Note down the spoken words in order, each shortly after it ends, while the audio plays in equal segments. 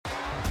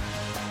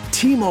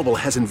T-Mobile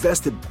has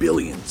invested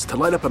billions to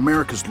light up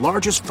America's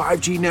largest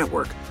 5G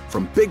network,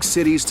 from big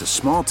cities to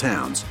small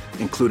towns,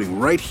 including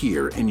right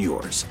here in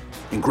yours.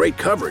 And great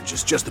coverage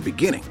is just the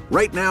beginning.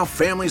 Right now,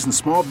 families and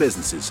small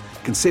businesses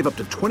can save up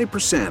to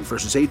 20%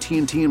 versus AT&T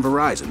and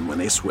Verizon when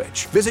they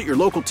switch. Visit your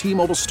local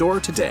T-Mobile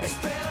store today.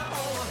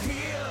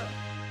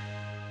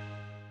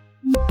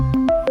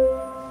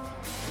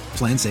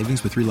 Plan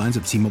savings with 3 lines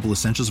of T-Mobile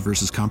Essentials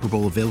versus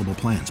comparable available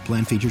plans.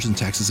 Plan features and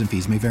taxes and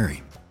fees may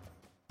vary.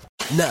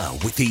 Now,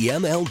 with the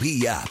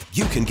MLB app,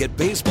 you can get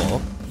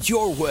baseball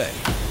your way.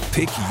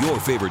 Pick your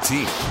favorite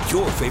team,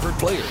 your favorite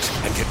players,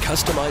 and get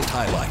customized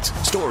highlights,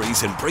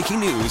 stories, and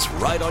breaking news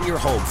right on your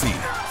home feed.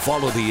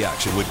 Follow the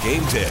action with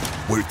Game Day,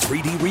 where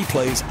 3D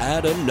replays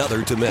add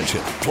another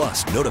dimension.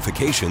 Plus,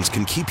 notifications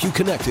can keep you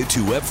connected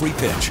to every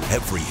pitch,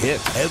 every hit,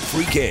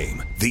 every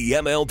game. The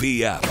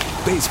MLB app.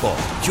 Baseball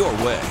your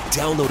way.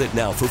 Download it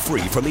now for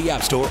free from the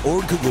App Store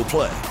or Google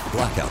Play.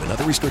 Blackout and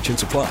other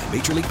restrictions apply.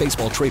 Major League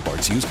Baseball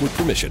trademarks used with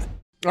permission.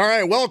 All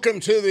right, welcome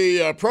to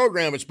the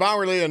program. It's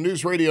Bowerly on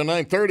News Radio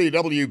 930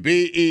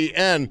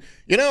 WBEN.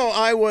 You know,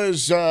 I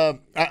was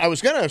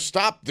going to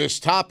stop this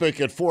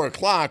topic at 4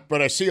 o'clock, but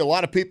I see a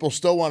lot of people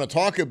still want to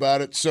talk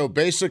about it. So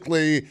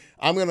basically,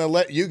 I'm going to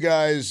let you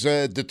guys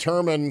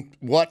determine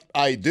what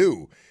I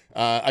do.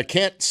 I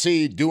can't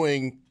see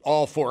doing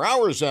all 4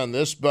 hours on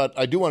this, but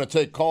I do want to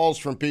take calls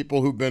from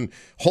people who've been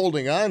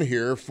holding on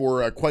here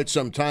for quite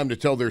some time to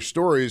tell their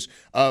stories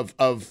of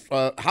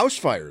house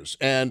fires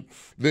and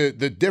the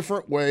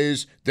different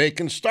ways they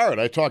can start.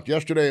 I talked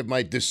yesterday of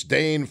my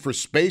disdain for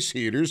space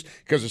heaters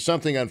because of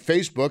something on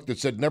Facebook that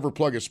said never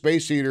plug a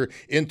space heater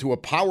into a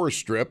power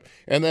strip.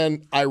 And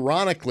then,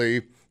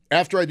 ironically,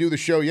 after I do the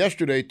show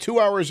yesterday, 2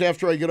 hours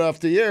after I get off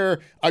the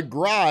air, a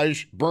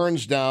garage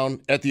burns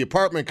down at the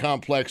apartment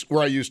complex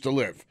where I used to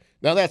live.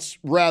 Now, that's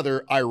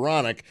rather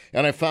ironic,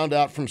 and I found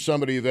out from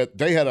somebody that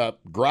they had a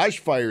garage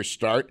fire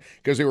start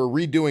because they were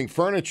redoing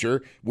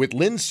furniture with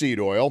linseed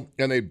oil,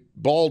 and they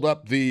balled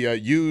up the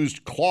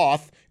used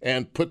cloth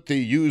and put the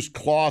used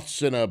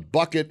cloths in a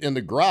bucket in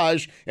the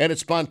garage, and it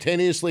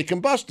spontaneously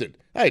combusted.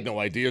 I had no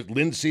idea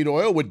linseed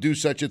oil would do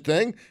such a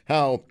thing.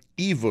 How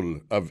evil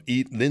of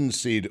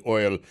linseed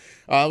oil.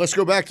 Let's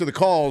go back to the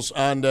calls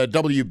on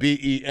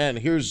WBEN.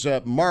 Here's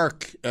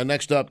Mark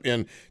next up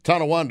in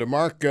Tonawanda.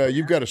 Mark,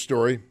 you've got a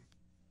story.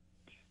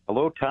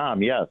 Hello,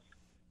 Tom. Yes.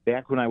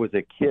 Back when I was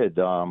a kid,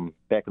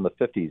 back in the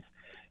 50s,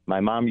 my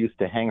mom used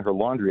to hang her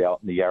laundry out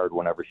in the yard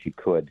whenever she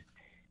could.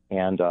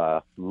 And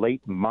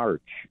late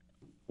March,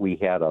 we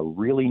had a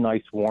really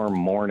nice warm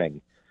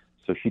morning.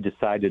 So she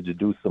decided to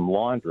do some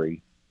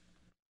laundry.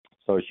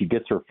 So she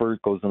gets her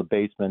first, goes in the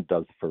basement,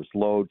 does the first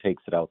load,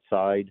 takes it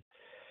outside,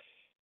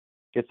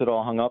 gets it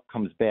all hung up,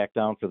 comes back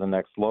down for the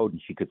next load,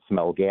 and she could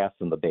smell gas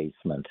in the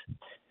basement.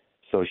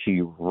 So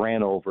she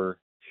ran over,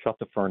 shut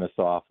the furnace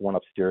off, went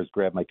upstairs,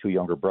 grabbed my 2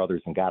 younger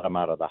brothers and got them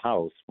out of the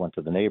house, went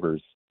to the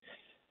neighbors,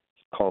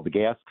 called the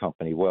gas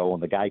company. Well,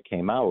 when the guy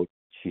came out,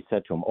 she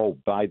said to him, "Oh,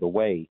 by the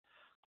way,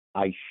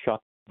 I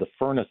shut the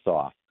furnace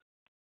off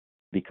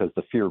because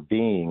the fear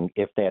being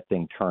if that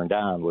thing turned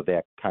on with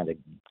that kind of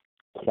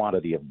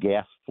quantity of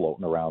gas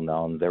floating around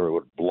down there, it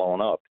would have blown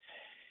up."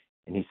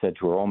 And he said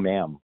to her, "Oh,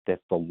 ma'am,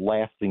 that's the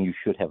last thing you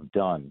should have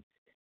done.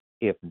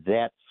 If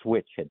that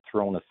switch had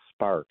thrown a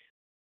spark,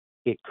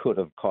 it could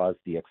have caused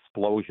the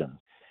explosion,"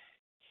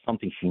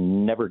 something she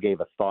never gave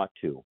a thought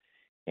to.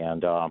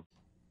 And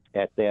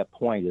at that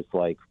point, it's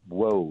like,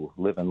 whoa,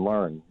 live and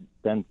learn.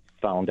 Then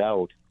found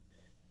out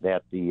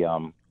that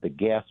the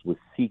gas was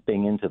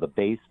seeping into the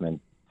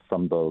basement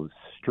from the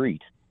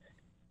street.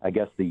 I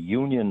guess the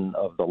union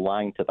of the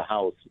line to the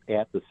house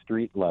at the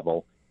street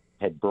level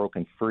had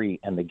broken free,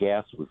 and the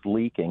gas was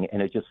leaking,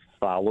 and it just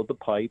followed the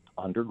pipe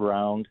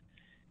underground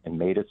and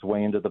made its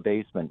way into the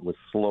basement, was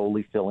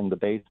slowly filling the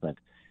basement.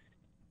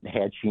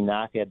 Had she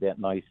not had that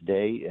nice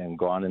day and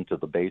gone into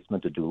the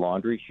basement to do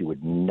laundry, she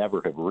would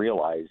never have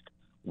realized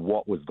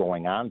what was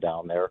going on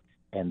down there.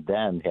 And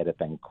then, had it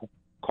been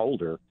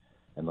colder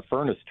and the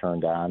furnace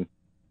turned on,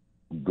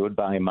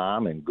 goodbye,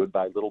 Mom, and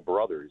goodbye, little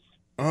brothers.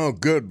 Oh,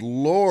 good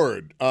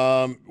Lord.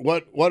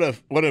 What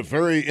a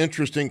very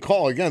interesting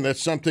call. Again,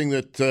 that's something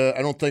that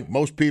I don't think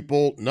most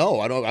people know.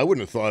 I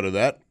wouldn't have thought of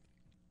that.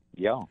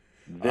 Yeah.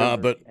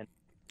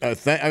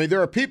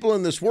 There are people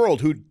in this world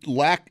who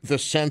lack the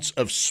sense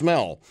of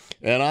smell,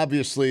 and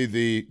obviously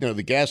the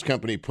gas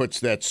company puts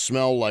that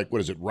smell, like,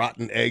 what is it,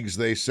 rotten eggs,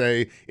 they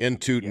say,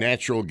 into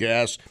natural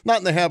gas. Not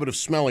in the habit of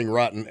smelling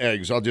rotten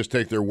eggs. I'll just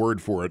take their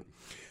word for it.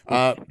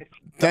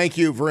 Thank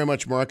you very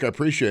much, Mark. I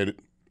appreciate it.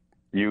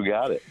 You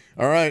got it.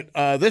 All right.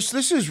 This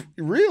is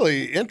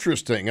really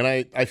interesting, and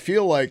I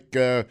feel like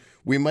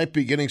we might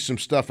be getting some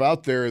stuff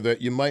out there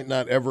that you might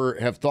not ever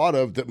have thought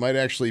of that might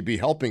actually be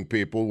helping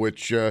people,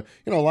 which, a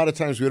lot of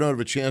times we don't have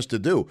a chance to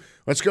do.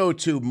 Let's go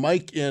to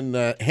Mike in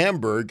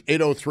Hamburg,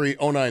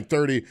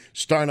 803-0930,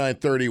 star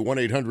 930,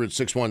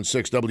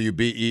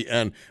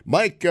 1-800-616-WBEN.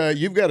 Mike,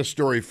 you've got a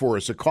story for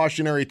us, a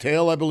cautionary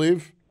tale, I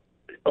believe?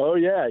 Oh,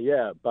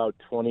 yeah. About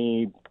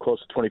close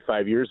to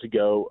 25 years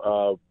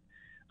ago,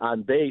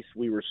 on base,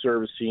 we were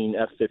servicing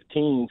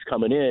F-15s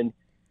coming in,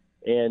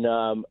 and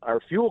our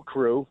fuel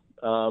crew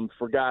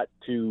forgot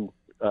to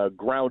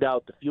ground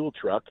out the fuel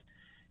truck,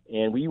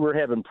 and we were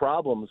having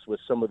problems with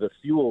some of the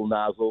fuel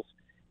nozzles,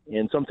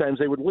 and sometimes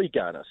they would leak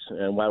on us,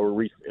 and while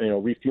we're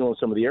refueling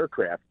some of the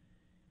aircraft.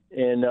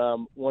 And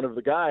one of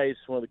the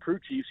crew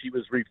chiefs, he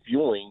was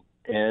refueling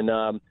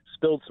and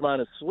spilled some on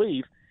his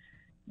sleeve,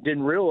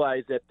 didn't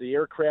realize that the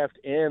aircraft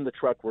and the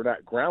truck were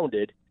not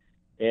grounded,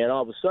 and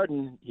all of a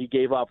sudden he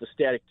gave off a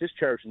static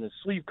discharge and his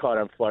sleeve caught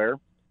on fire.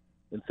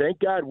 And thank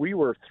God we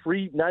were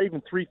not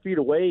even 3 feet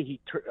away.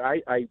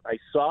 I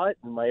saw it,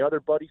 and my other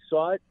buddy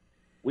saw it.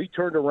 We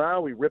turned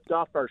around, we ripped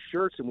off our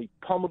shirts, and we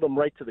pummeled them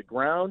right to the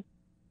ground.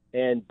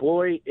 And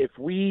boy, if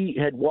we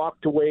had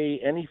walked away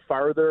any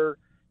farther,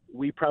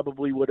 we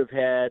probably would have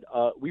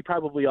we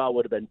probably all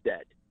would have been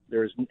dead.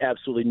 There's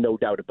absolutely no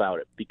doubt about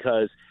it,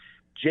 because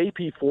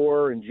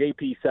JP4 and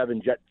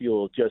JP7 jet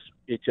fuel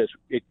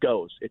it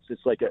goes.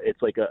 It's like a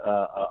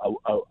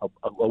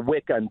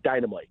wick on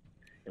dynamite,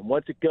 and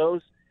once it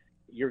goes,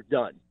 you're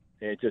done.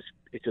 And it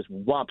just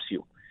whomps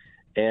you.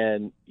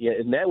 And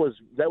that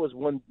was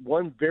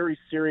one very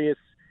serious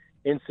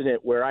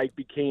incident where I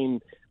became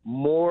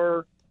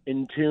more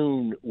in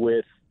tune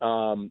with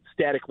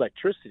static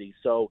electricity.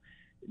 So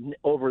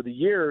over the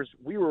years,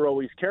 we were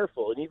always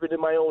careful, and even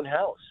in my own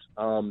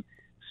house,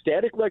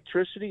 static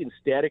electricity and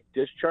static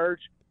discharge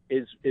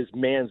is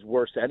man's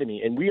worst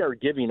enemy, and we are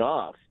giving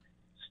off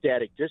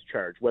static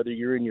discharge, whether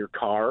you're in your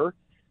car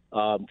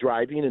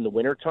driving in the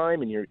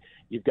wintertime and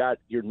you've got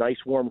your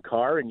nice warm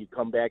car and you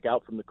come back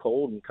out from the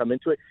cold and you come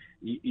into it.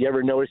 You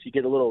ever notice you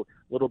get a little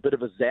bit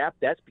of a zap?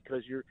 That's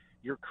because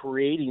you're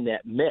creating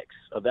that mix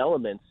of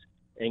elements,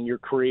 and you're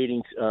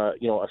creating a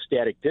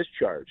static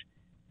discharge.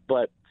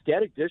 But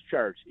static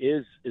discharge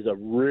is a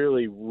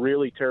really,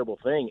 really terrible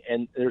thing,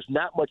 and there's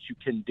not much you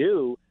can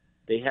do.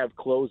 They have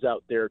clothes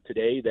out there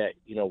today that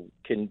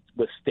can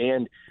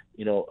withstand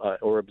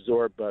or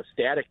absorb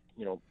static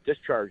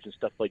discharge and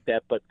stuff like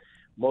that. But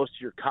most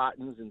of your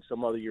cottons and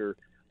some other your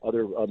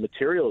other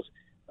materials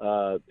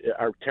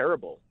are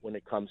terrible when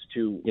it comes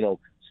to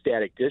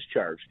static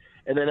discharge.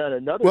 And then on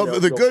another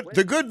note,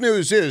 the good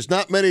news is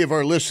not many of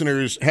our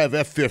listeners have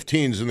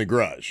F-15s in the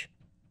garage.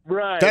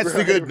 Right. That's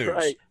the good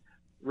news.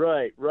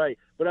 Right.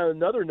 But on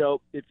another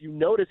note, if you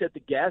notice at the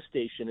gas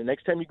station, the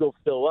next time you go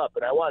fill up,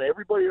 and I want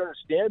everybody to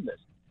understand this,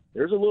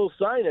 there's a little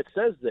sign that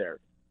says there,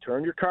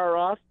 turn your car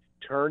off,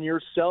 turn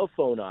your cell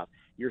phone off.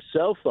 Your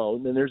cell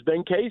phone, and there's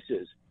been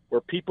cases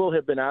where people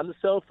have been on the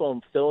cell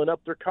phone filling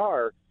up their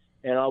car,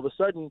 and all of a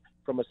sudden,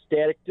 from a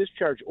static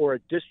discharge or a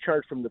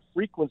discharge from the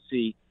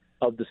frequency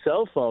of the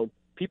cell phone,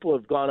 people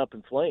have gone up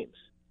in flames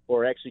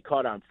or actually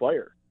caught on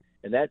fire.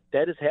 And that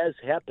has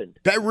happened.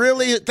 That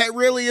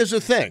really is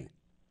a thing.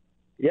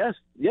 Yes.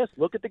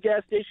 Look at the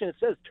gas station. It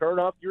says turn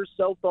off your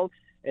cell phone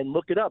and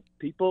look it up.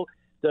 People,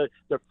 the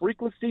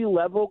frequency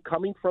level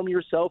coming from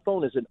your cell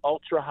phone is an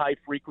ultra high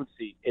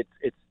frequency.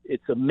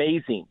 It's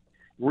amazing.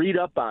 Read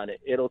up on it.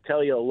 It'll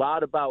tell you a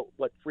lot about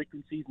what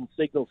frequencies and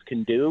signals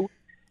can do.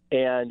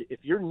 And if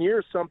you're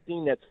near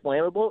something that's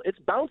flammable, it's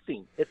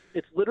bouncing.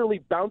 It's literally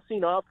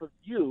bouncing off of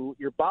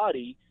your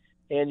body,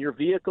 and your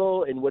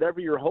vehicle and whatever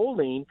you're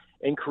holding,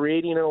 and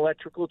creating an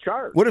electrical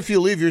charge. What if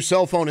you leave your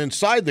cell phone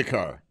inside the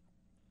car?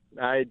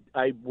 I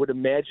would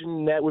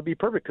imagine that would be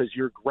perfect, because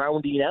you're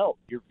grounding out.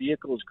 Your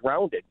vehicle is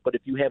grounded. But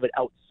if you have it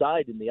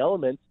outside in the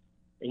elements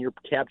and you're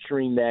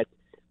capturing that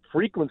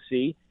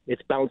frequency,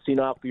 it's bouncing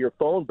off of your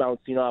phone,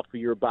 bouncing off of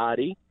your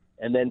body,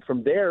 and then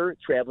from there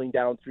traveling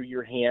down through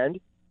your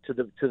hand to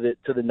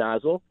the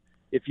nozzle.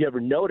 If you ever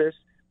notice,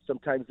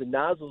 sometimes the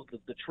nozzle,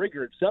 the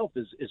trigger itself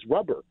is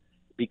rubber,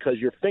 because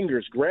your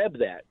fingers grab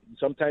that. And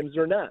sometimes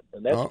they're not,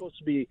 and that's supposed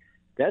to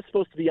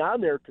be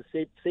on there to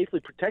safely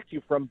protect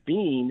you from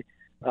being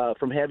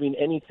from having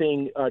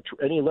anything,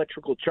 any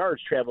electrical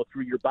charge travel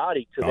through your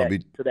body to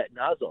that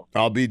nozzle.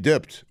 I'll be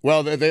dipped.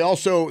 Well,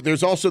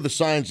 there's also the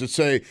signs that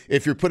say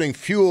if you're putting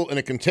fuel in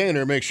a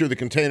container, make sure the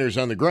container's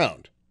on the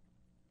ground.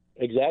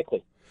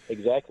 Exactly.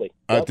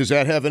 Yep. Does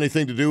that have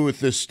anything to do with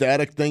this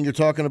static thing you're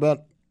talking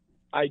about?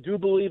 I do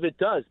believe it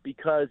does,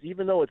 because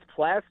even though it's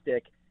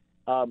plastic,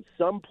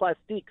 some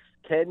plastiques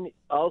can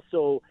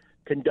also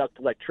conduct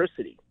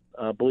electricity.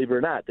 Believe it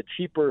or not, the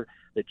cheaper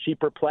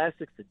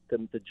plastics,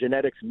 the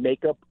genetic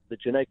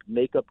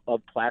makeup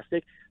of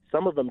plastic,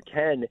 some of them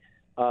can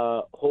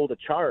hold a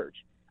charge.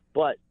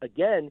 But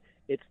again,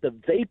 it's the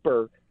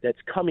vapor that's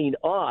coming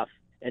off,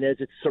 and as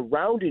it's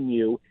surrounding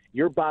you,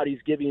 your body's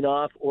giving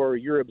off, or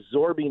you're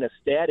absorbing a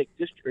static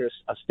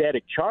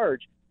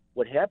charge.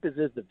 What happens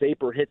is the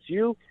vapor hits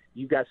you.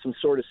 You've got some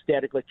sort of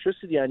static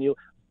electricity on you.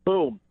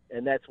 Boom.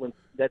 And that's when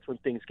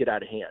things get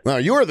out of hand. Now,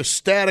 you're the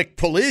static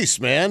police,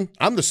 man.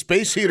 I'm the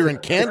space heater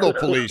and candle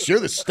police. You're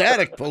the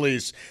static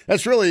police.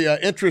 That's really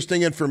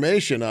interesting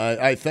information.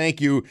 I thank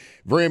you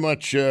very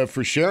much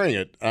for sharing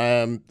it.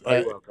 You're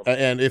welcome.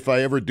 And if I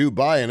ever do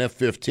buy an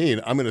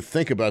F-15, I'm going to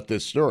think about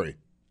this story.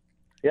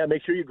 Yeah,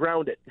 make sure you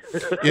ground it.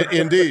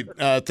 Indeed.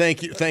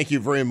 Thank you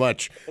very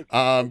much.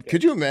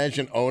 Could you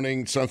imagine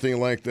owning something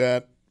like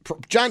that?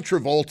 John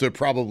Travolta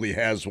probably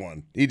has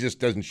one. He just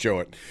doesn't show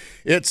it.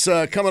 It's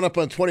coming up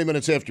on 20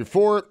 minutes after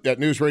 4 at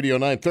News Radio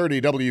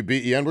 930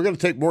 WBEN. We're going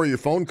to take more of your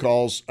phone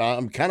calls.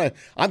 I'm kind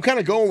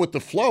of going with the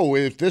flow.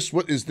 If this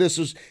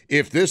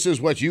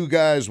is what you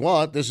guys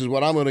want, this is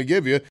what I'm going to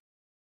give you.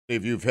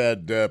 If you've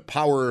had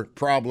power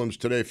problems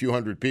today, a few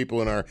hundred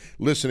people in our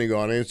listening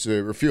audience,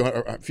 or a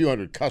few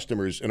hundred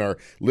customers in our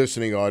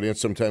listening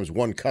audience. Sometimes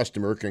one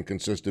customer can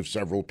consist of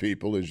several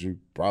people, as you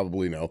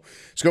probably know.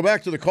 Let's go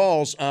back to the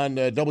calls on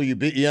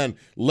WBEN.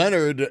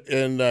 Leonard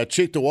in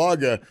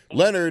Cheektowaga.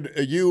 Leonard,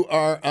 you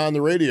are on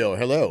the radio.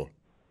 Hello.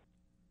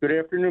 Good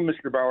afternoon,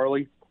 Mr.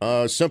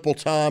 Bowerly. Simple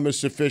Tom is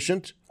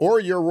sufficient, or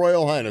Your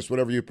Royal Highness,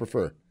 whatever you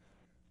prefer.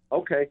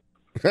 Okay,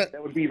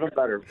 that would be even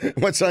better.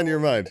 What's on your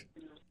mind?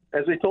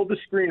 As I told the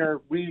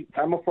screener,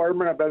 I'm a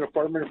fireman. I've been a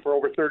fireman for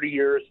over 30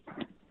 years.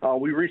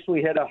 We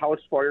recently had a house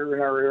fire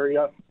in our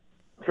area.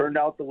 Turned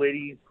out the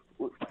lady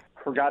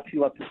forgot she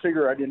left a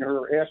cigarette in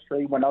her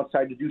ashtray, went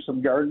outside to do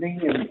some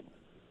gardening, and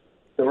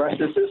the rest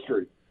is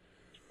history.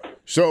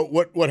 So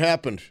what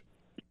happened?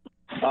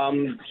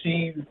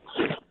 She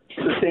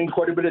sustained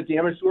quite a bit of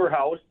damage to her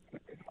house.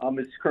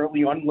 It's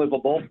currently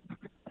unlivable.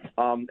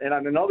 And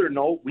on another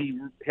note, we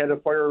had a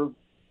fire a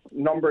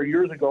number of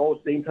years ago,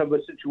 same type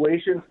of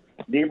situation.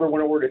 Neighbor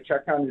went over to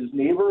check on his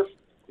neighbor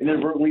and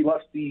inadvertently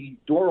left the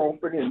door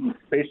open and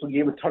basically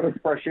gave a ton of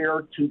fresh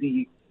air to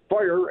the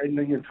fire, and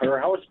the entire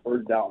house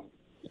burned down.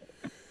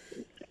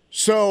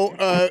 So,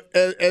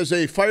 as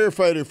a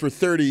firefighter for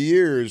 30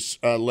 years,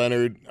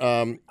 Leonard,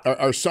 I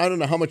don't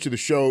know how much of the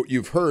show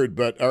you've heard,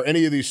 but are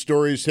any of these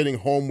stories hitting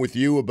home with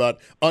you about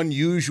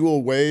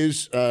unusual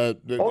ways?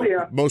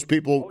 Most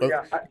people.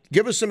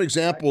 Give us some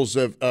examples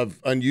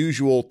of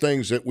unusual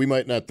things that we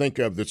might not think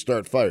of that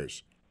start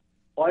fires.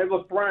 Well, I have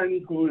a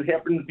friend who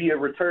happened to be a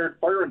retired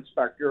fire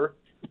inspector,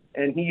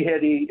 and he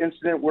had an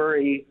incident where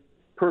a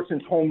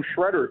person's home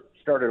shredder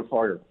started a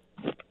fire.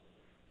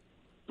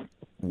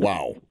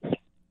 Wow.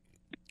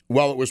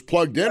 While it was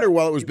plugged in or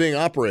while it was being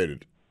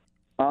operated?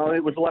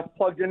 It was left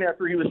plugged in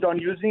after he was done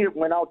using it,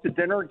 went out to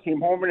dinner, and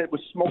came home, and it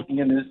was smoking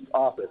in his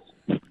office.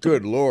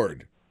 Good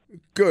Lord.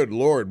 Good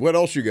Lord. What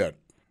else you got?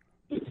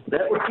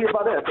 That would be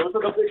about it. Those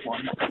are the big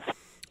ones.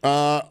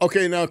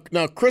 Okay,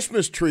 now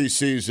Christmas tree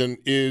season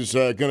is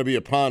going to be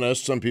upon us.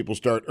 Some people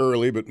start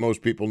early, but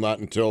most people not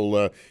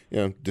until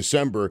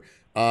December.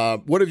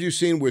 What have you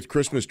seen with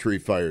Christmas tree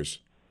fires?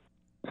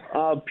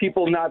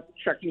 People not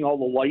checking all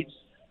the lights.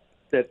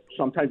 That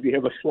sometimes you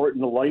have a short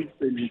in the lights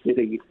and you get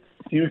a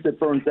fuse that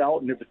burns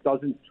out, and if it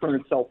doesn't turn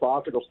itself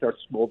off, it'll start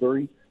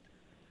smoldering.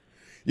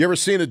 You ever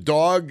seen a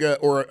dog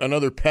or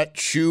another pet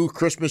chew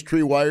Christmas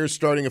tree wires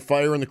starting a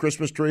fire in the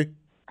Christmas tree?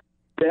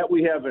 That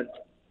we haven't.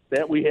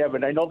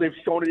 I know they've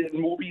shown it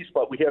in movies,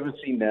 but we haven't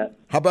seen that.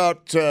 How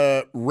about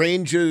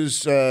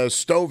ranges,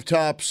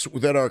 stovetops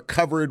that are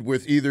covered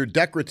with either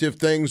decorative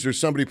things or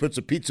somebody puts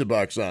a pizza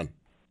box on?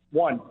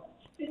 One.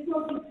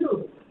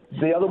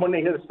 The other one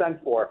they hit a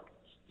cent for.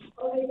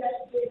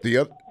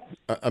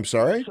 I'm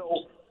sorry?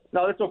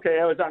 No, that's okay.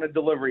 I was on a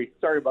delivery.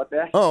 Sorry about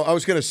that. Oh, I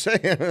was going to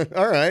say,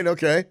 all right,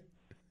 okay.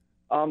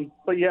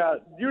 But yeah,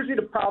 usually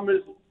the problem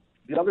is,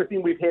 the other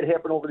thing we've had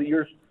happen over the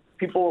years,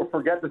 people will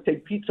forget to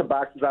take pizza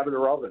boxes out of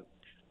their oven.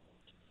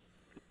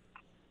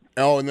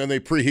 Oh, and then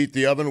they preheat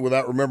the oven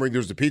without remembering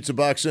there's a pizza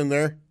box in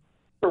there?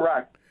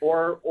 Correct.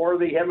 Or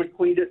they haven't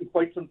cleaned it in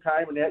quite some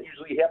time, and that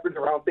usually happens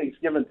around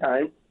Thanksgiving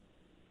time.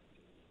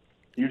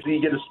 Usually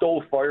you get a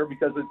stove fire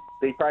because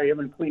they probably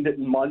haven't cleaned it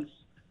in months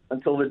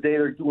until the day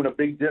they're doing a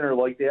big dinner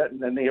like that,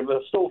 and then they have a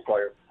stove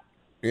fire.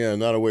 Yeah,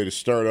 not a way to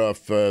start off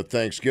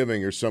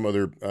Thanksgiving or some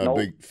other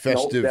big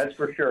festive, that's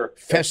for sure.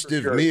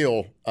 festive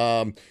meal.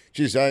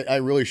 Geez, I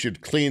really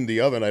should clean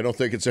the oven. I don't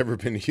think it's ever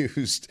been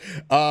used.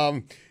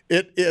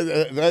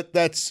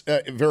 That's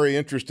very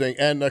interesting.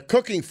 And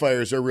cooking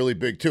fires are really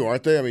big too,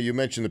 aren't they? I mean, you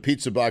mentioned the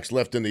pizza box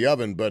left in the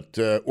oven, but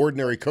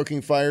ordinary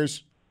cooking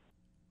fires?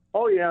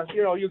 Oh, yeah.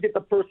 You get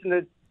the person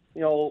that,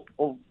 will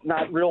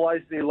not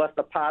realize they left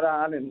the pot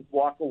on and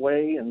walk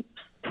away, and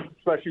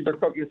especially if they're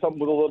cooking something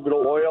with a little bit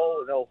of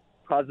oil, it'll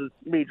cause a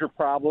major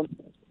problem.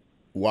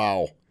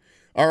 Wow.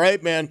 All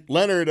right, man.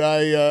 Leonard,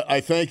 I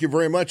thank you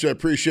very much. I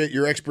appreciate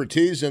your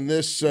expertise in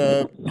this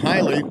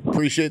highly.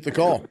 Appreciate the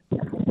call.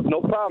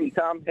 No problem,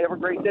 Tom. Have a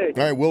great day.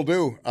 All right, will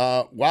do.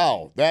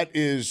 Wow, that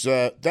is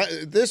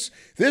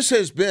this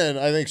has been,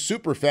 I think,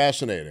 super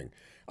fascinating.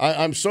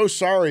 I'm so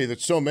sorry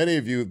that so many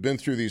of you have been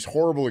through these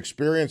horrible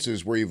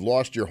experiences where you've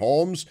lost your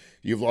homes,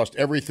 you've lost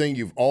everything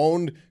you've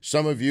owned.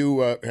 Some of you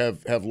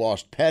have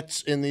lost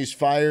pets in these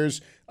fires.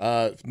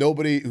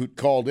 Nobody who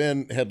called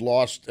in had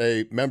lost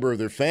a member of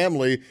their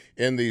family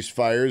in these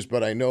fires,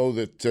 but I know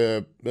that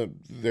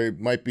they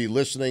might be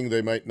listening.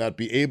 They might not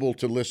be able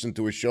to listen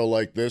to a show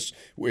like this,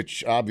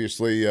 which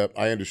obviously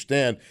I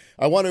understand.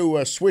 I want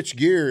to switch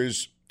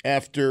gears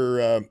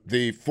after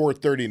the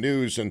 4:30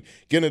 news and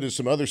get into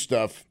some other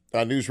stuff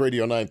on News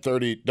Radio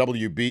 930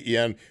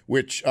 WBEN,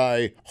 which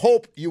I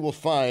hope you will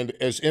find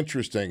as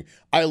interesting.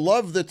 I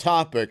love the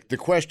topic. The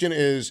question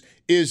is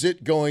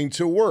it going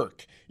to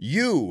work?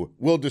 You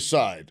will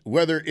decide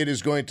whether it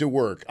is going to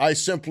work. I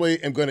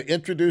simply am going to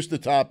introduce the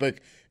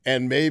topic,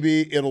 and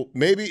maybe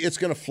it's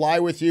going to fly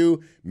with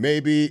you.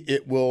 Maybe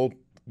it will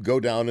go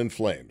down in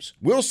flames.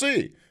 We'll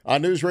see.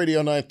 On News Radio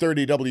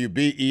 930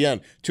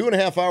 WBEN.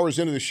 2.5 hours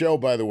into the show,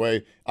 by the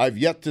way, I've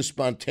yet to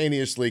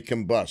spontaneously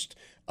combust.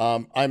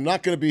 I'm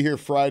not going to be here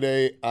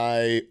Friday.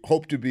 I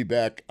hope to be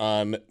back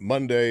on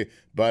Monday,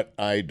 but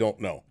I don't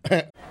know.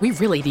 We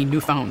really need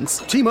new phones.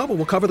 T-Mobile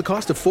will cover the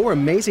cost of 4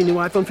 amazing new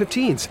iPhone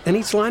 15s, and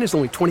each line is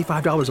only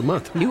 $25 a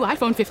month. New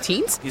iPhone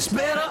 15s? It's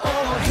better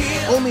over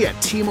here. Only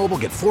at T-Mobile,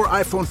 get 4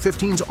 iPhone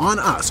 15s on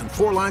us and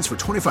 4 lines for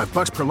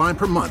 $25 per line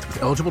per month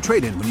with eligible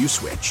trade-in when you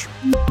switch.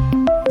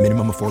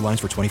 Minimum of 4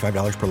 lines for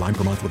 $25 per line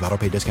per month with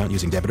autopay discount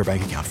using debit or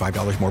bank account.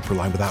 $5 more per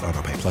line without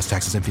autopay, plus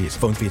taxes and fees.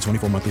 Phone fee at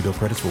 24 monthly bill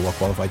credits for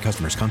well-qualified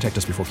customers. Contact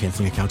us before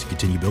canceling account to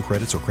continue bill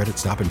credits or credit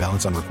stop and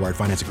balance on required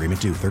finance agreement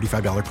due.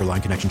 $35 per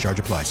line connection charge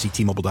applies. See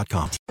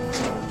T-Mobile.com.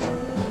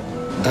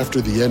 After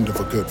the end of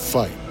a good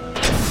fight,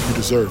 you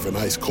deserve an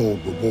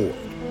ice-cold reward.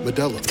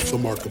 Modelo is the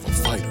mark of a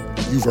fighter.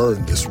 You've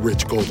earned this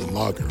rich golden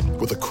lager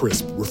with a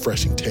crisp,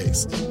 refreshing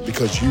taste.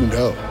 Because you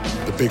know,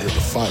 the bigger the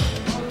fight,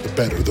 the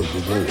better the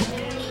reward.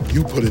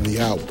 You put in the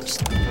hours,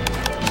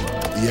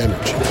 the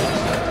energy,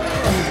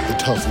 the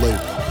tough labor.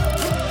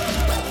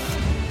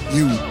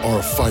 You are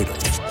a fighter,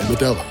 and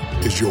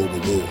Modelo is your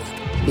reward.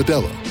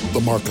 Modelo,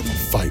 the mark of a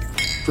fighter.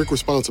 Drink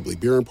responsibly.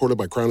 Beer imported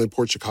by Crown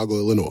Imports, Chicago,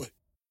 Illinois.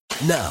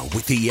 Now,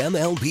 with the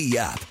MLB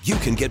app, you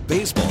can get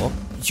baseball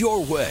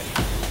your way.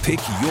 Pick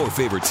your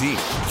favorite team,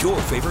 your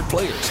favorite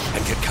players,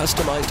 and get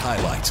customized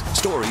highlights,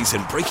 stories,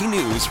 and breaking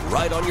news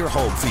right on your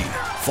home feed.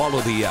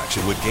 Follow the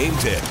action with Game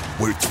 10,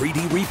 where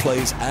 3D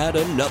replays add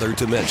another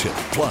dimension.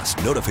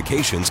 Plus,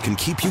 notifications can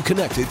keep you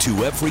connected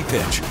to every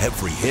pitch,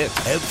 every hit,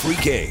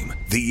 every game.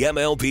 The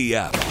MLB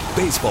app.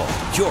 Baseball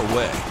your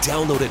way.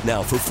 Download it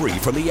now for free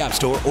from the App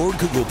Store or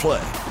Google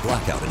Play.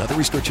 Blackout and other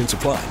restrictions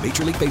apply.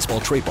 Major League Baseball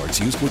trademarks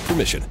used with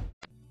permission.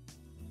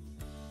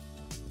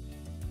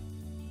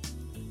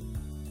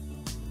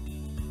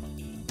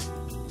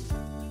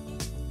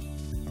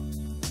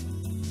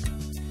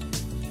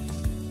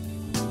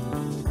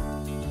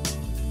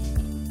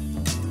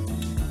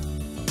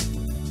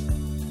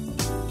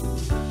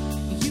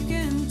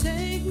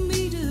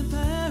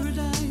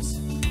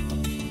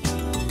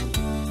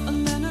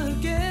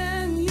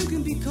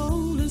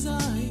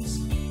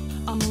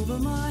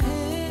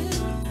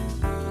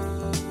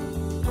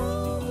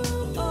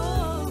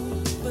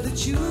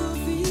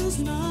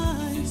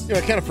 I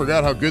kind of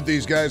forgot how good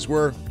these guys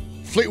were.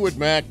 Fleetwood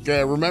Mac,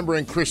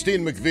 remembering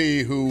Christine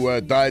McVie, who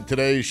died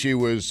today. She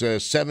was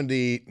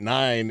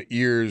 79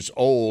 years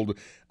old.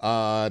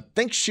 I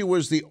think she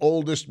was the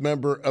oldest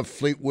member of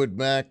Fleetwood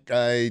Mac.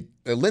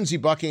 Lindsey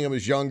Buckingham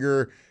is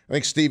younger. I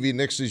think Stevie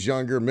Nicks is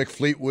younger. Mick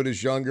Fleetwood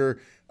is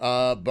younger.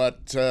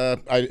 But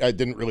I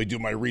didn't really do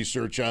my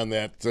research on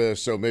that,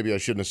 so maybe I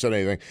shouldn't have said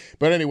anything.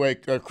 But anyway,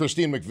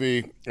 Christine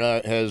McVie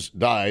has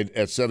died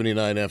at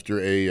 79 after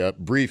a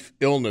brief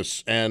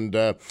illness. And,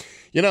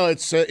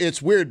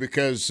 it's weird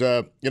because,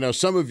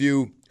 some of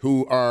you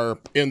who are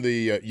in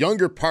the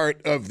younger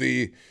part of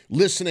the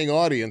listening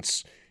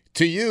audience,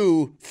 to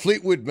you,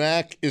 Fleetwood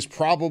Mac is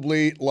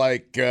probably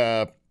like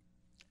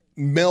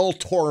Mel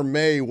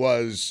Torme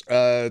was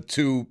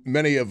to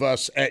many of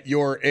us at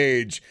your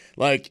age.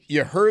 Like,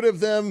 you heard of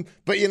them,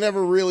 but you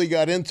never really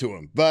got into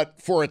them.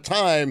 But for a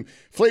time,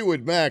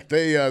 Fleetwood Mac,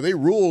 they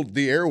ruled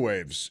the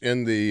airwaves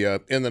in the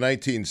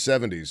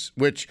 1970s,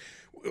 which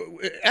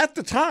at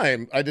the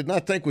time I did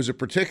not think was a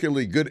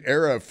particularly good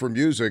era for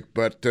music.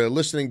 But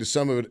listening to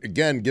some of it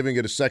again, giving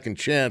it a second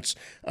chance,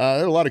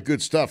 there's a lot of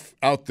good stuff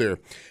out there.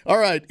 All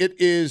right, it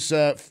is.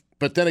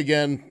 But then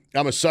again,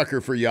 I'm a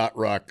sucker for yacht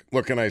rock.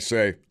 What can I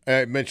say?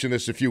 I mentioned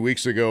this a few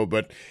weeks ago,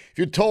 but if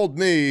you told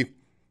me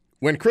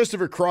when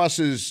Christopher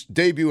Cross's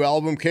debut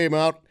album came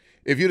out,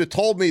 if you'd have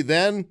told me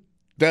then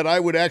that I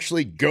would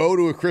actually go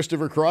to a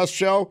Christopher Cross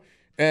show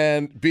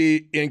and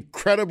be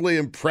incredibly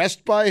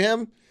impressed by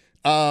him,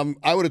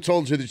 I would have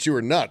told you that you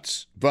were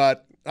nuts.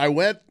 But I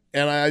went,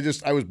 and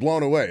I was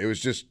blown away. It was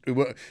just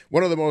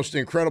one of the most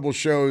incredible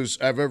shows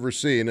I've ever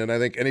seen, and I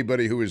think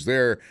anybody who was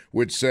there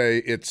would say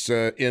it's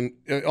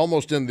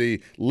almost in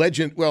the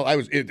legend. Well,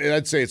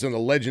 I'd say it's in the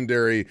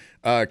legendary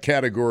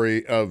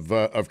category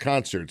of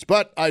concerts.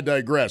 But I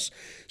digress.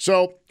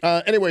 So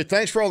anyway,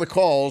 thanks for all the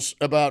calls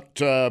about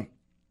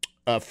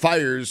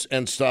fires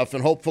and stuff,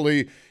 and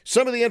hopefully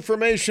some of the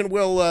information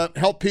will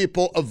help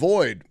people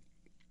avoid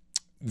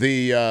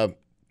the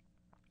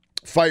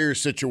fire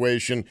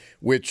situation,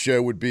 which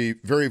would be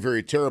very,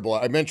 very terrible.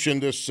 I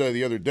mentioned this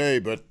the other day,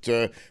 but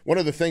one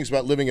of the things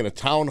about living in a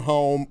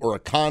townhome or a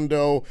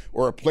condo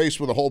or a place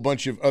with a whole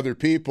bunch of other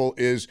people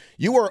is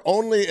you are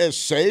only as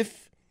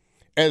safe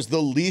as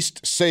the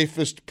least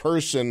safest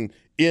person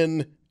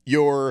in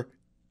your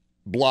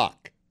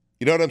block.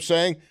 You know what I'm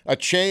saying? A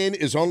chain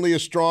is only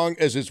as strong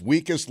as its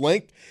weakest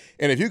link.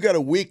 And if you got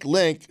a weak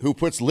link who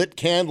puts lit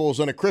candles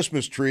on a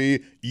Christmas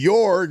tree,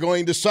 you're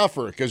going to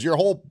suffer because your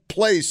whole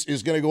place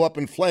is going to go up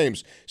in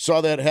flames.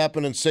 Saw that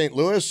happen in St.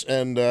 Louis,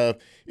 and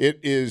it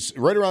is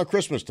right around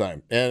Christmas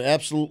time, and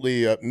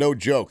absolutely no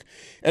joke.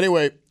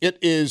 Anyway, it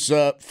is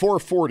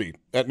 4:40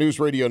 at News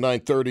Radio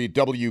 930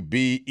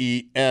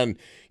 WBEN.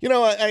 You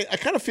know, I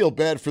kind of feel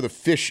bad for the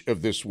fish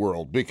of this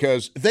world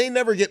because they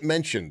never get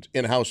mentioned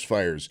in house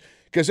fires.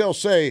 Because they'll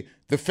say,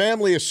 the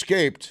family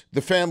escaped,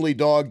 the family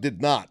dog did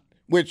not,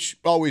 which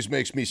always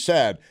makes me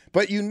sad.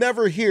 But you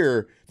never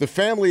hear, the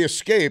family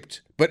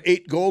escaped, but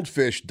 8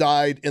 goldfish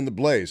died in the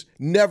blaze.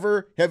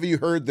 Never have you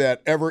heard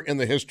that ever in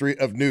the history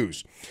of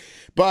news.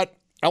 But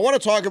I want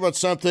to talk about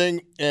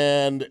something,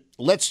 and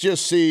let's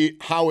just see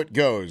how it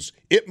goes.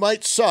 It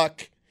might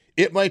suck.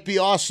 It might be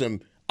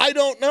awesome. I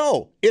don't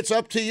know. It's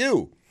up to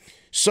you.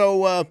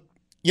 So,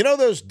 you know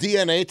those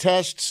DNA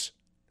tests?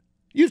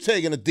 You've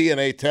taken a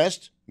DNA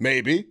test.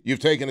 Maybe. You've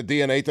taken a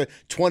DNA test.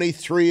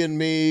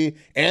 23andMe,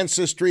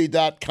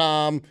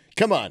 Ancestry.com.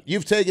 Come on.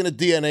 You've taken a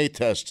DNA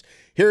test.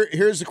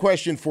 Here's the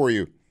question for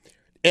you.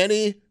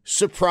 Any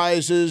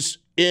surprises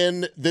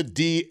in the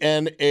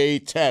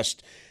DNA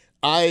test?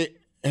 I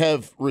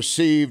have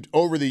received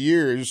over the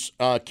years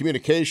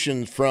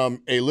communication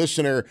from a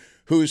listener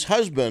whose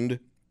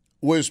husband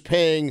was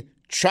paying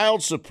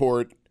child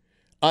support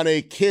on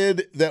a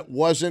kid that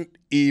wasn't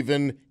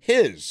even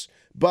his.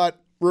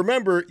 But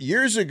remember,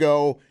 years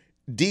ago,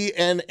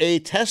 DNA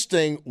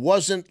testing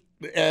wasn't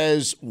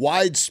as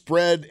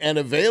widespread and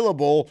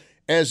available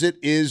as it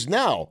is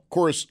now. Of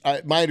course,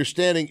 my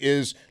understanding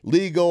is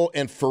legal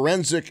and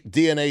forensic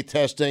DNA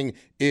testing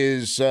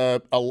is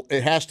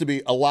it has to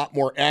be a lot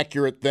more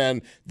accurate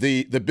than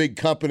the big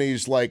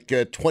companies like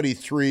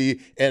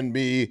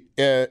 23andMe,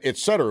 et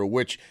cetera,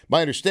 which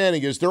my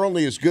understanding is they're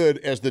only as good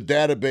as the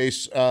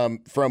database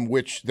from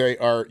which they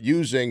are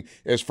using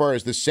as far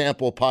as the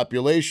sample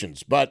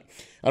populations. But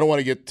I don't want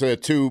to get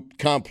too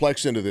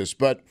complex into this,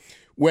 but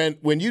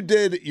when you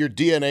did your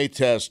DNA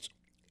test,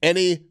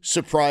 any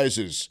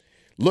surprises?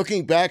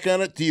 Looking back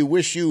on it, do you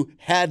wish you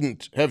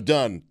hadn't have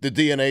done the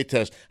DNA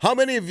test? How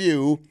many of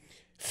you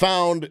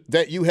found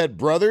that you had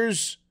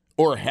brothers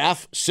or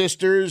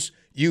half-sisters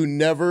you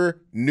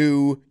never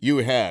knew you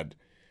had?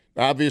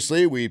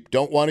 Obviously, we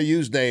don't want to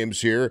use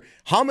names here.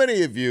 How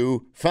many of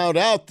you found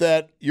out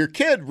that your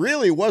kid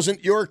really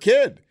wasn't your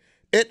kid?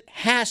 It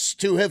has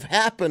to have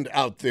happened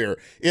out there.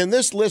 In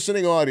this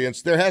listening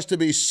audience, there has to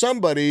be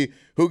somebody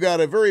who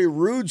got a very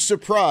rude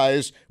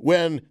surprise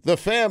when the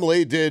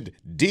family did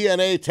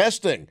DNA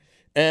testing.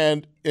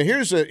 And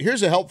here's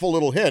a helpful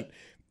little hint.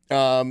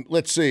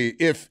 Let's see.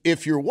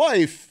 If your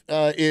wife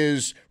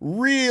is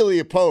really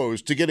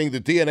opposed to getting the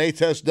DNA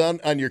test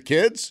done on your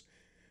kids,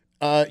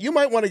 you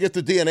might want to get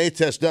the DNA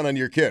test done on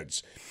your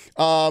kids.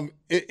 And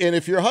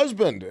if your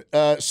husband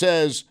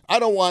says, I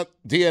don't want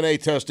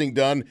DNA testing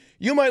done,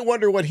 you might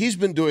wonder what he's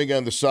been doing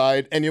on the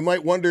side, and you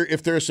might wonder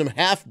if there are some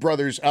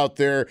half-brothers out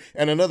there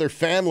and another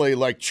family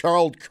like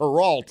Charles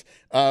Kuralt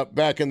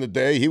back in the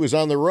day. He was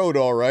on the road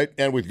all right,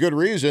 and with good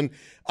reason.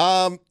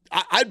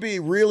 I'd be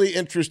really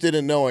interested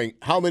in knowing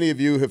how many of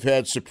you have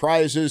had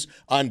surprises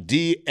on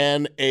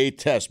DNA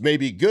tests.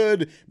 Maybe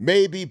good,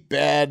 maybe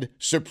bad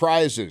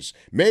surprises.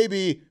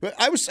 Maybe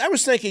I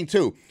was thinking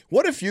too,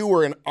 what if you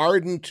were an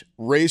ardent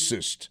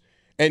racist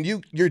and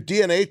your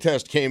DNA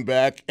test came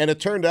back and it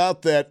turned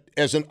out that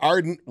as an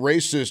ardent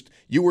racist,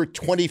 you were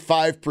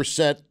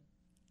 25%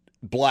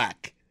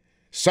 black,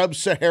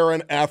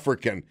 sub-Saharan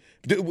African?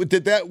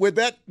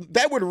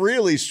 That would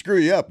really screw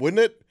you up, wouldn't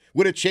it?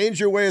 Would it change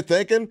your way of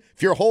thinking?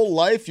 If your whole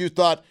life you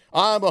thought,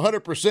 I'm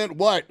 100%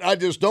 white, I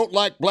just don't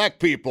like black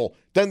people.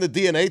 Then the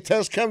DNA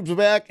test comes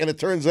back and it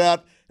turns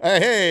out,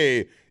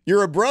 hey,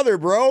 you're a brother,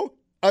 bro.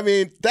 I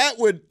mean, that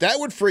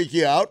would freak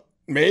you out.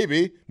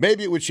 Maybe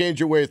it would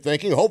change your way of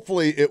thinking.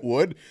 Hopefully it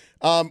would.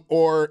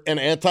 Or an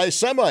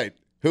anti-Semite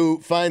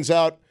who finds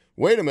out,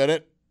 wait a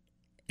minute,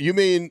 you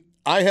mean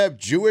I have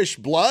Jewish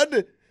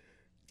blood?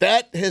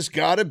 That has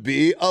got to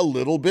be a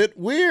little bit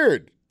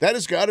weird. That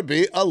has got to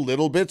be a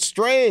little bit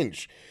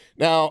strange.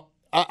 Now,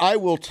 I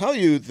will tell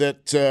you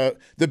that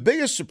the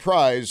biggest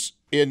surprise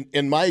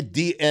in my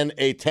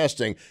DNA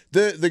testing,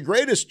 the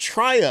greatest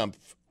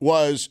triumph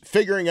was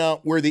figuring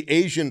out where the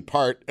Asian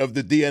part of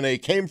the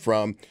DNA came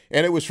from,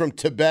 and it was from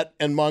Tibet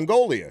and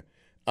Mongolia.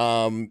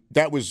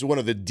 That was one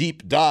of the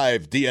deep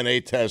dive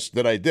DNA tests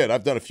that I did.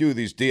 I've done a few of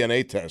these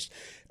DNA tests,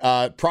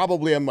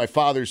 probably on my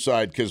father's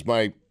side because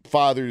my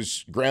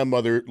father's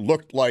grandmother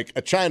looked like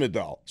a China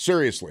doll,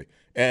 seriously.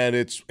 And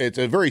it's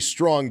a very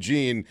strong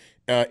gene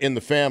in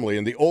the family.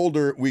 And the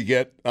older we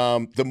get,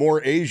 the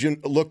more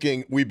Asian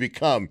looking we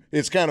become.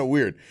 It's kind of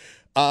weird.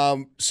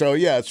 So,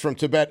 yeah, it's from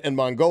Tibet and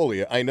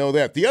Mongolia. I know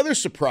that. The other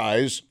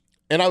surprise,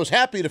 and I was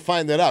happy to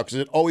find that out because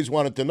I always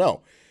wanted to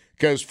know.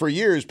 Because for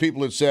years,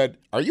 people had said,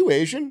 are you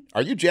Asian?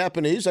 Are you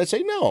Japanese? I'd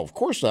say, no, of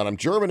course not. I'm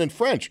German and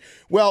French.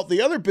 Well,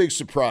 the other big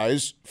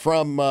surprise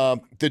from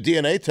the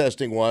DNA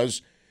testing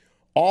was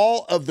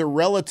all of the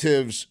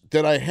relatives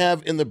that I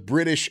have in the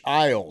British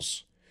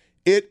Isles.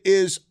 It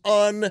is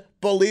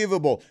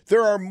unbelievable.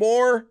 There are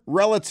more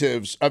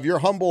relatives of your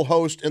humble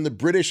host in the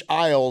British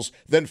Isles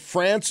than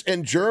France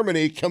and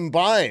Germany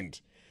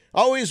combined.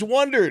 I always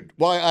wondered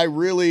why I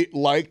really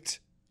liked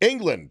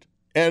England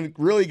and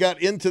really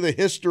got into the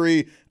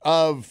history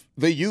of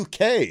the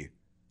UK.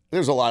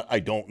 There's a lot I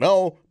don't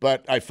know,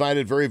 but I find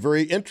it very,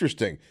 very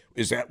interesting.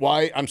 Is that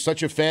why I'm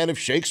such a fan of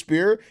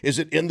Shakespeare? Is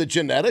it in the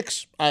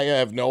genetics? I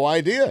have no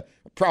idea.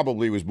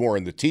 Probably was more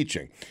in the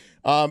teaching.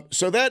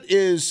 So that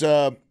is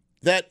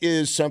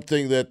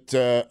something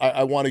that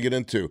I want to get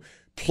into.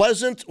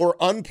 Pleasant or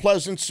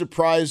unpleasant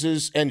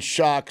surprises and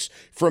shocks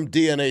from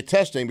DNA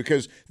testing,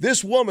 because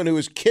this woman who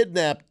was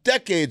kidnapped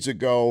decades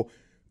ago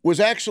was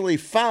actually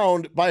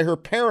found by her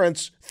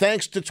parents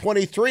thanks to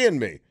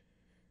 23andMe.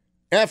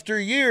 After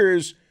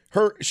years,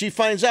 she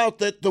finds out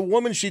that the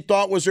woman she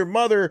thought was her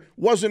mother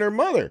wasn't her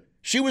mother.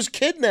 She was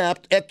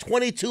kidnapped at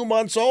 22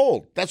 months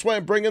old. That's why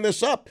I'm bringing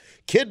this up.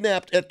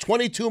 Kidnapped at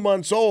 22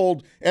 months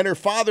old, and her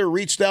father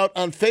reached out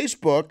on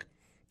Facebook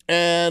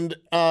and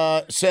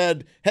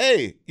said,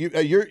 hey,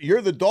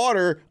 you're the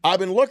daughter I've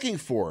been looking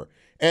for.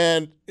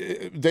 And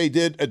they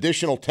did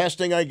additional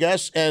testing, I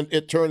guess, and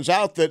it turns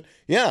out that,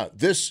 yeah,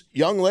 this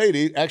young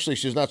lady, actually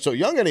she's not so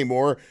young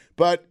anymore,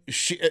 but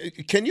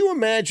can you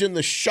imagine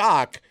the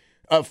shock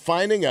of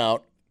finding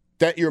out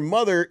that your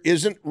mother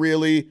isn't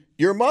really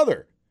your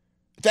mother?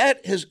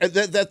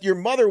 That your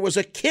mother was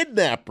a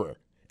kidnapper.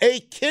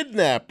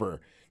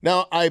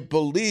 Now, I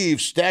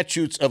believe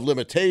statutes of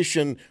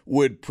limitation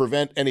would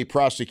prevent any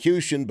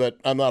prosecution, but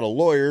I'm not a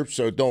lawyer,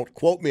 so don't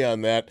quote me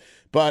on that.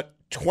 But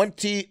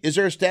is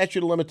there a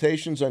statute of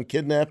limitations on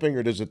kidnapping,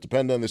 or does it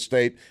depend on the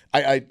state?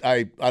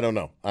 I don't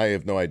know. I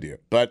have no idea.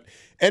 But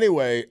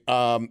anyway,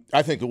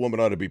 I think the woman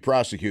ought to be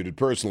prosecuted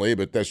personally,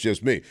 but that's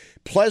just me.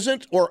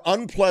 Pleasant or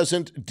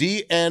unpleasant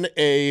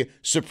DNA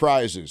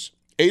surprises.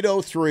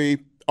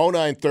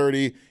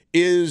 803-0930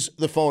 is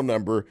the phone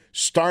number,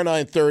 star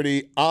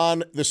 930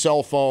 on the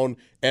cell phone,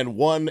 and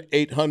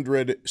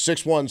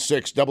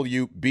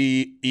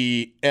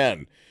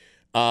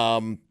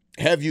 1-800-616-WBEN.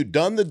 Have you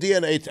done the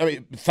DNA? I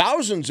mean,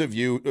 thousands of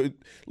you.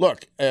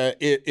 Look,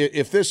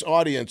 if this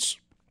audience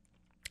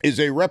is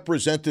a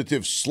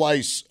representative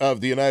slice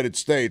of the United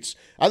States,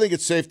 I think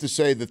it's safe to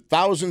say that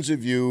thousands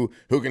of you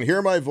who can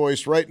hear my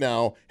voice right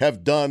now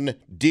have done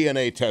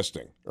DNA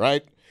testing,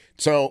 right?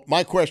 So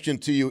my question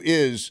to you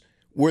is,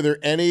 were there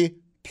any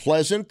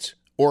pleasant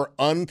or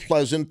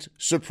unpleasant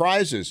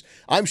surprises?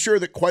 I'm sure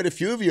that quite a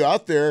few of you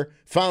out there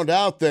found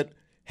out that,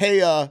 hey,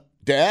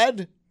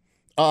 Dad,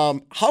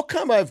 how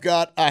come I've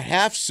got a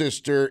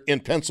half-sister in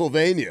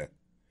Pennsylvania?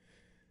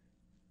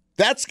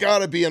 That's got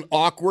to be an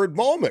awkward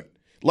moment.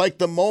 Like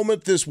the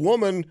moment this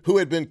woman who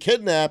had been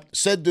kidnapped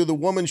said to the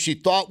woman she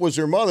thought was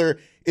her mother,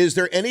 is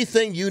there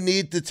anything you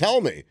need to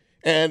tell me?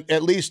 And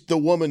at least the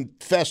woman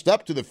fessed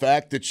up to the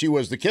fact that she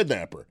was the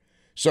kidnapper.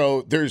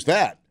 So there's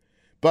that.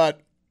 But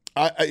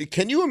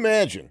can you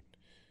imagine?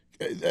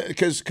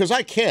 Because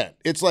I can't.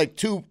 It's like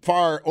too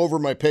far over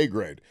my pay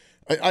grade.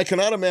 I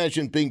cannot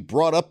imagine being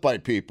brought up by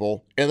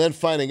people and then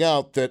finding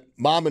out that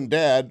mom and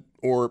dad,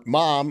 or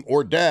mom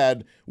or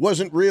dad,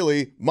 wasn't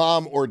really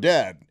mom or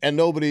dad, and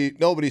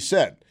nobody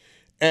said.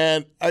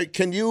 And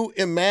can you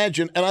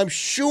imagine? And I'm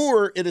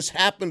sure it has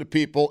happened to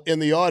people in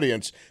the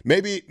audience.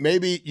 Maybe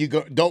you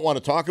don't want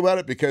to talk about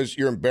it because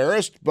you're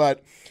embarrassed,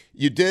 but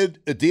you did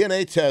a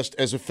DNA test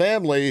as a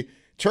family.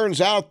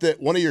 Turns out that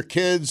one of your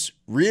kids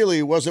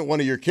really wasn't one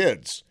of your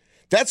kids.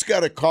 That's got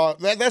to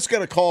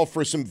call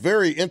for some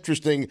very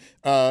interesting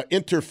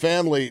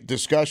inter-family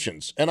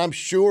discussions, and I'm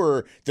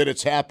sure that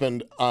it's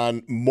happened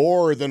on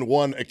more than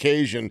one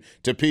occasion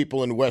to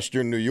people in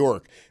Western New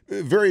York.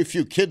 Very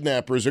few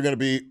kidnappers are going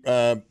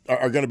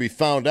to be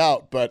found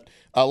out, but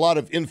a lot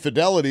of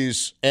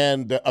infidelities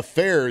and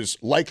affairs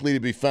likely to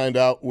be found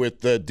out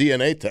with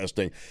DNA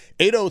testing.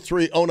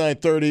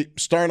 803-0930,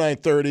 star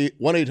 930,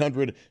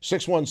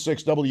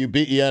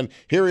 1-800-616-WBEN.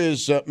 Here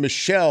is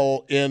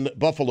Michelle in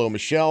Buffalo.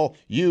 Michelle,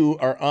 you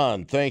are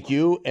on. Thank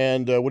you.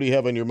 And what do you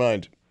have on your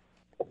mind?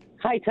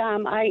 Hi,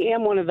 Tom. I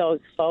am one of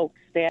those folks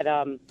that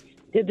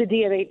did the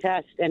DNA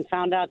test and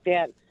found out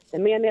that the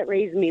man that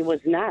raised me was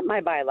not my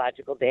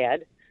biological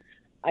dad.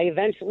 I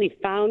eventually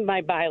found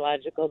my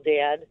biological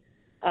dad,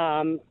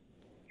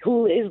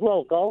 who is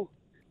local,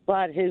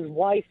 but his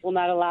wife will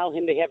not allow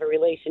him to have a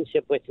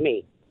relationship with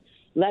me.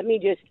 Let me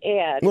just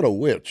add. What a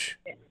witch.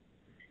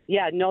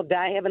 Yeah, no,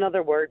 I have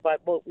another word,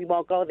 but we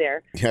won't go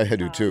there. Yeah, I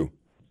do too.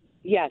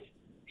 Yes.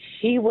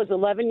 She was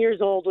 11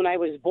 years old when I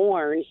was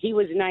born. He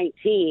was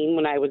 19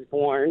 when I was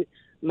born.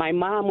 My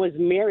mom was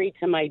married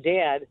to my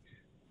dad,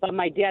 but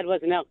my dad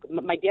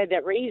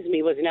that raised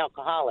me was an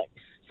alcoholic.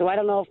 So I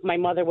don't know if my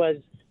mother was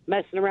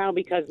messing around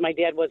because my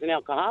dad was an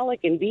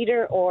alcoholic and beat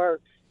her, or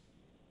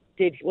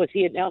was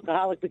he an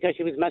alcoholic because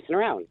she was messing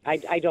around?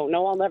 I don't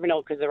know. I'll never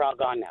know because they're all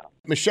gone now.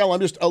 Michelle,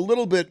 I'm a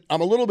little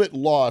bit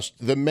lost.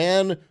 The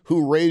man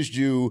who raised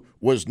you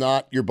was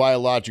not your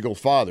biological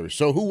father.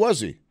 So who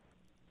was he?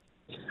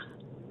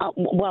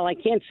 Well, I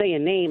can't say a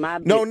name.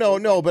 Obviously.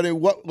 No. But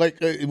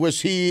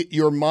was he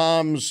your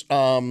mom's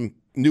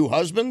new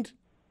husband?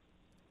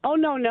 Oh,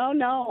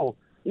 no.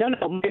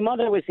 My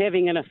mother was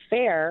having an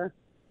affair,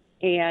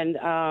 and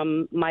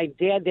my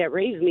dad that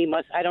raised me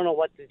I don't know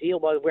what the deal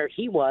was, where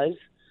he was,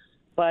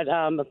 but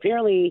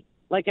apparently,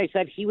 like I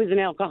said, he was an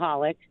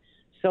alcoholic.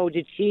 So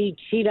did she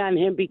cheat on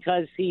him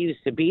because he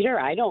used to beat her?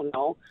 I don't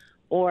know.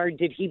 Or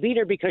did he beat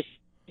her because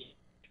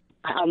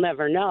I'll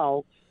never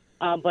know.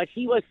 But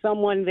he was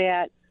someone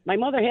that my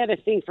mother had a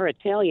thing for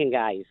Italian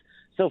guys.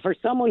 So for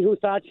someone who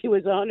thought she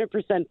was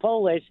 100%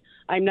 Polish,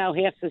 I'm now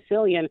half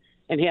Sicilian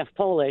and half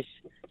Polish.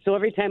 So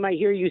every time I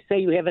hear you say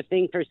you have a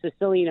thing for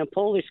Sicilian and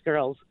Polish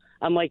girls,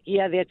 I'm like,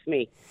 yeah, that's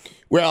me.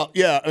 Well,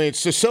 yeah, I mean,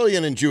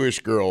 Sicilian and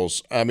Jewish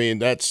girls. I mean,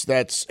 that's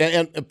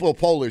and well,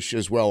 Polish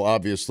as well.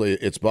 Obviously,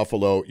 it's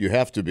Buffalo. You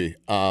have to be.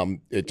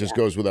 It just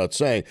goes without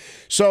saying.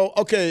 So,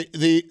 okay,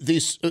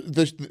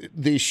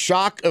 the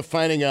shock of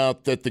finding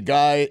out that the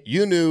guy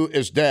you knew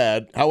as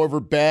dad,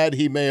 however bad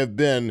he may have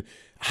been,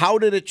 how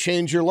did it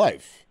change your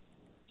life?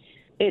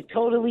 It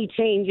totally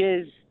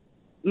changes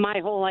my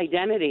whole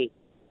identity.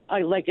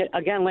 Like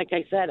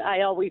I said,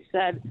 I always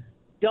said,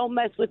 don't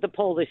mess with the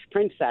Polish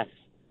princess.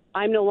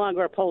 I'm no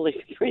longer a Polish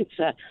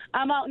princess.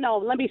 I'm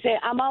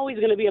always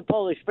going to be a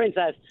Polish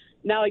princess.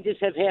 Now I just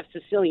have half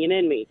Sicilian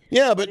in me.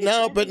 Yeah, but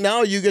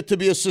now you get to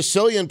be a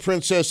Sicilian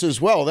princess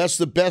as well. That's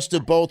the best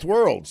of both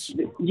worlds.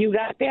 You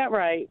got that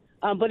right.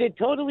 But it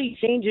totally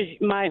changes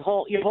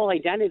your whole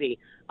identity.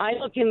 I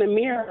look in the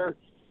mirror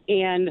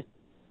and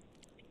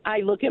I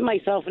look at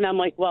myself and I'm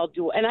like,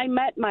 and I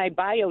met my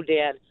bio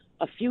dad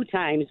a few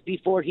times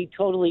before he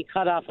totally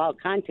cut off all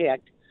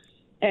contact.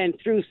 And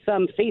through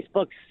some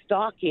Facebook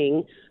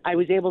stalking, I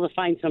was able to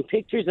find some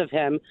pictures of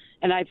him,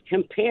 and I've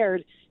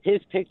compared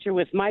his picture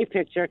with my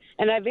picture.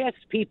 And I've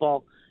asked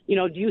people,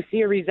 do you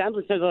see a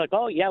resemblance? And they're like,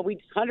 oh, yeah, we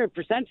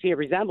 100% see a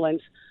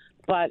resemblance.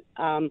 But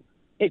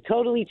it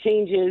totally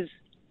changes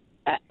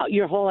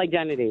your whole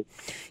identity.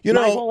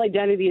 My whole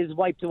identity is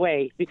wiped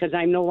away because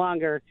I'm no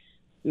longer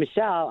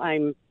Michelle.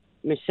 I'm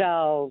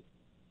Michelle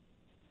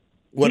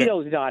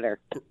Tito's daughter.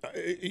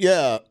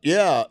 Yeah.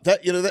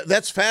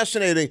 That's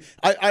fascinating.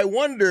 I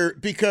wonder,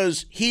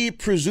 because he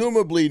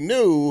presumably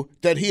knew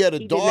that he had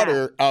a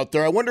daughter out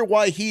there. I wonder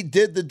why he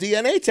did the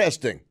DNA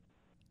testing.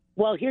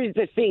 Well, here's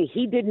the thing.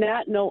 He did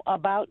not know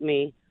about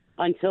me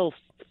until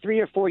 3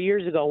 or 4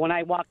 years ago when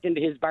I walked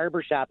into his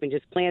barbershop and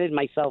just planted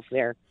myself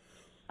there.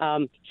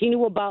 He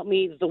knew about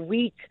me the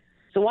week.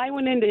 So I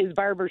went into his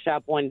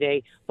barbershop one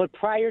day, but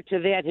prior to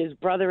that, his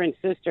brother and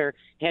sister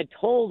had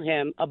told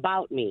him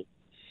about me.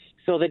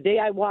 So the day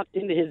I walked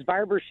into his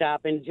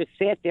barbershop and just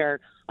sat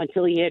there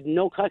until he had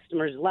no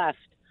customers left,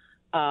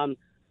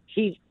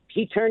 he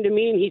turned to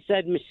me and he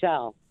said,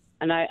 Michelle.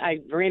 And I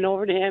ran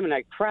over to him and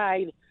I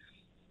cried.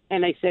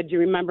 And I said, do you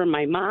remember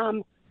my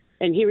mom?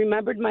 And he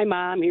remembered my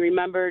mom. He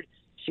remembered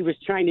she was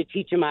trying to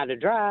teach him how to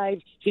drive.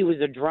 He was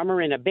a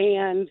drummer in a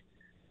band.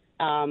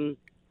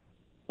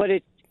 But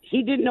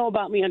he didn't know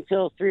about me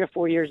until 3 or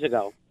 4 years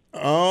ago.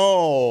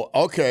 Oh,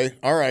 okay.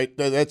 All right.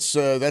 That's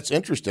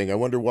interesting. I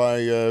wonder why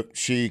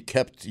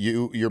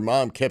your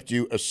mom kept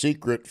you a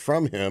secret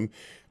from him.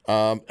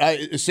 I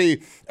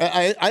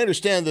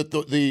understand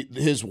that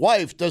his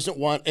wife doesn't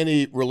want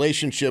any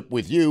relationship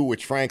with you,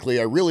 which frankly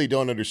I really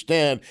don't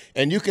understand.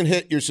 And you can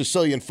hit your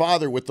Sicilian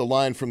father with the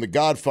line from The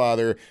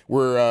Godfather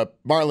where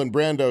Marlon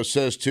Brando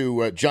says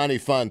to Johnny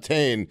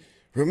Fontaine,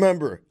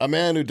 remember, a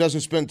man who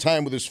doesn't spend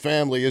time with his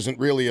family isn't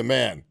really a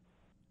man.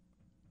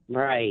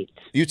 Right.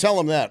 You tell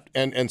him that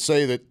and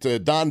say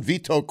that Don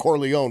Vito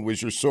Corleone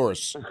was your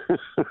source.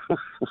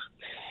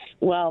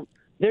 Well,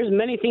 there's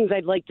many things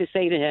I'd like to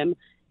say to him.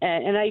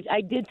 And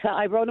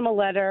I wrote him a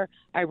letter.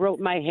 I wrote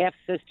my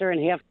half-sister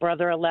and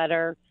half-brother a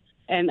letter.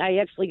 And I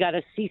actually got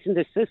a cease and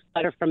desist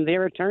letter from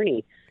their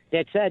attorney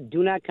that said,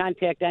 do not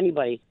contact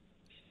anybody.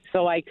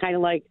 So I kind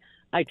of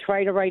I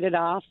try to write it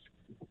off.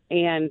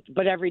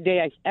 But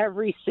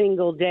every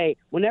single day,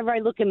 whenever I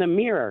look in the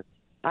mirror,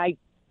 I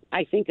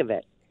think of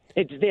it.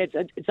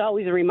 It's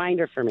always a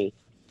reminder for me.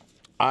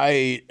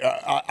 I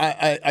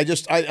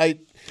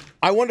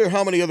wonder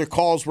how many other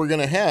calls we're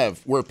going to have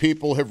where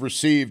people have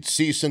received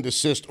cease and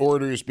desist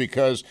orders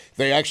because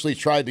they actually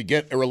tried to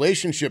get a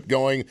relationship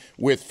going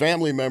with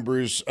family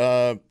members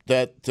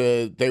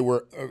that they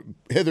were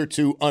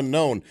hitherto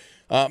unknown.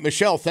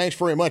 Michelle, thanks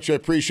very much. I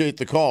appreciate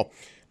the call.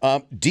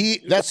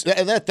 That's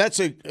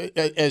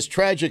as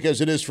tragic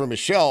as it is for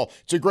Michelle.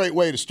 It's a great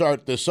way to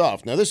start this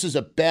off. Now, this is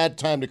a bad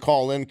time to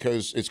call in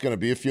because it's going to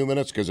be a few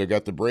minutes because I've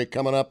got the break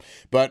coming up.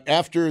 But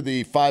after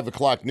the 5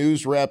 o'clock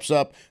news wraps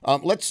up,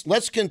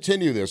 let's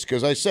continue this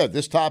because I said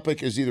this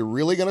topic is either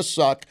really going to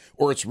suck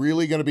or it's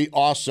really going to be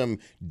awesome.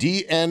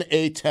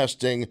 DNA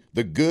testing,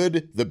 the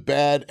good, the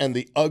bad, and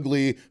the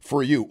ugly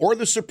for you, or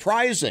the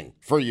surprising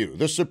for you.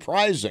 The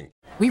surprising.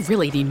 We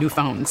really need new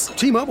phones.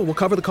 T-Mobile will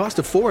cover the cost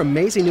of 4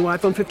 amazing new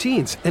iPhone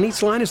 15s, and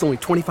each line is only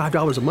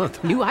 $25 a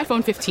month. New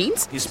iPhone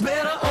 15s? It's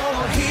better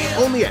over here.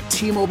 Only at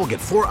T-Mobile, get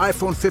 4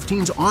 iPhone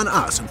 15s on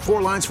us and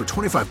 4 lines for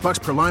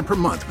 $25 per line per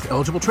month with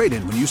eligible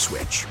trade-in when you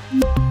switch.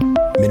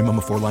 Minimum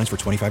of 4 lines for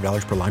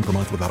 $25 per line per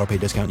month with autopay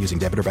discount using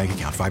debit or bank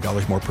account.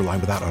 $5 more per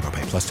line without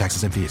autopay, plus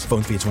taxes and fees.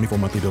 Phone fee at 24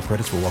 monthly bill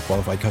credits for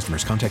well-qualified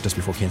customers. Contact us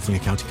before canceling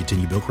account to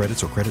continue bill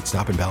credits or credit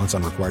stop and balance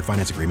on required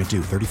finance agreement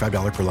due.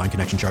 $35 per line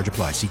connection charge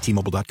applies. See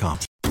T-Mobile.com.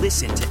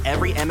 Listen to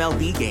every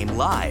MLB game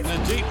live.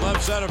 In the deep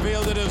left center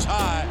field, it is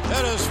high,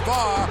 it is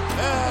far,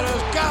 it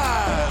is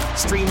gone.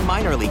 Stream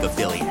minor league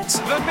affiliates.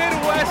 The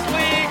Midwest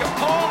League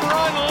home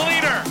run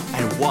leader.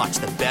 And watch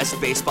the best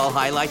baseball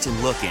highlights and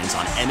look-ins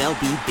on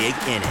MLB Big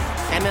Inning.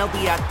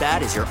 MLB At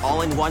Bat is your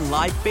all-in-one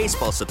live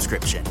baseball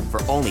subscription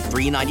for only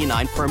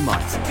 $3.99 per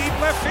month.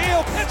 Deep left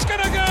field, it's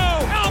gonna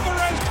go.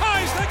 Alvarez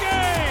ties the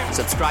game.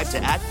 Subscribe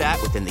to At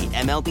Bat within the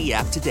MLB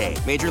app today.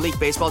 Major League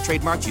Baseball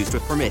trademarks used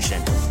with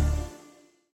permission.